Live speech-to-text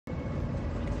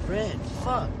Red,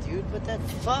 fuck, dude, but that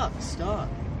fuck, stop.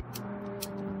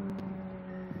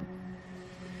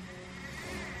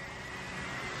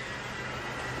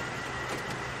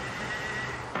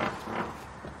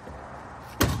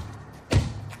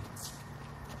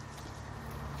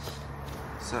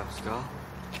 What's up, Skull?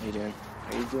 How you doing?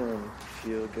 How you doing?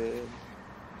 Feel good?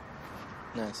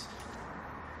 Nice.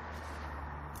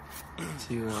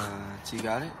 So you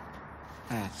got it?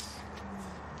 Nice.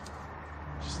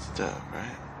 Just a dub,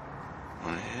 right?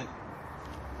 Want a hit?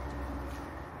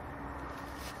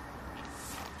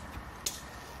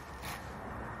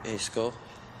 Hey, Skull.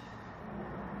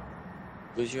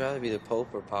 Would you rather be the Pope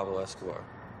or Pablo Escobar?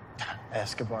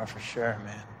 Escobar for sure,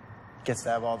 man. Gets to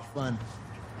have all the fun.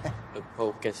 The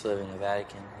Pope gets to live in the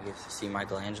Vatican. He gets to see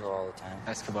Michelangelo all the time.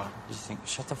 Escobar. You just think,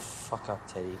 shut the fuck up,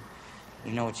 Teddy.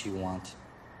 You know what you want.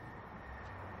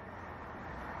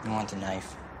 You want the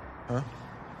knife. Huh?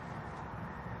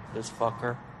 This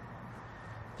fucker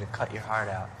to cut your heart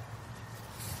out.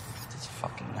 This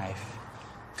fucking knife.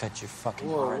 Cut your fucking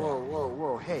heart out.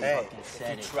 Whoa. Hey, if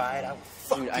you tried, I would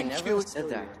fucking Dude, I never kill said you.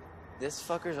 that. This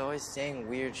fucker's always saying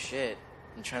weird shit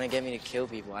and trying to get me to kill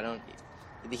people. I don't...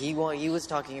 He was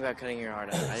talking about cutting your heart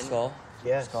out. I didn't... Skull?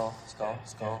 Yes. Skull.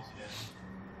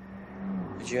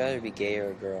 Would you rather be gay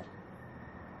or a girl?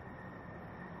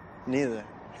 Neither.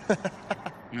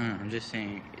 No, I'm just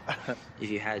saying, if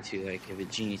you had to, like, if a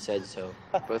genie said so.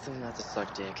 Both of them have to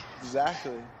suck dick.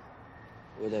 Exactly.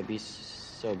 Would that be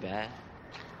so bad?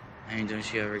 I mean,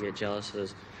 don't you ever get jealous of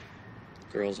those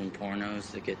girls in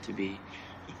pornos that get to be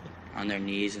on their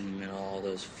knees in the middle of all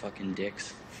those fucking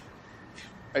dicks?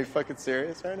 Are you fucking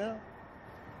serious right now?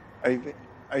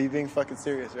 Are you being fucking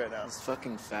serious right now? This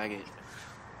fucking faggot.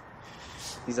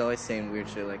 He's always saying weird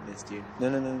shit like this, dude. No.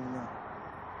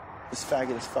 This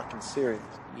faggot is fucking serious.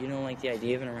 You don't like the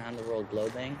idea of an around-the-world blow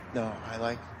bang? No, I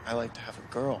like to have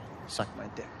a girl suck my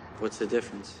dick. What's the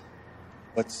difference?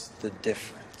 What's the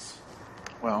difference?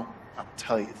 Well, I'll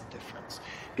tell you the difference.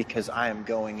 Because I am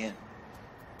going in.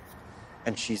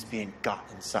 And she's being got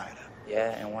inside of.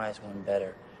 Yeah, and why is one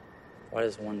better? Why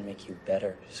does one make you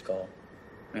better, Skull?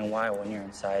 I mean, why, when you're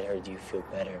inside her, do you feel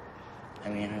better? I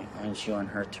mean, aren't you on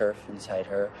her turf inside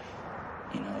her?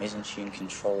 You know, isn't she in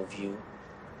control of you?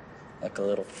 Like a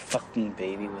little fucking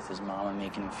baby with his mama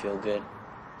making him feel good?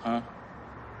 Huh?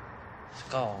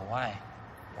 Skull, why?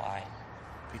 Why?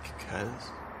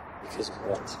 Because? Because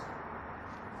what?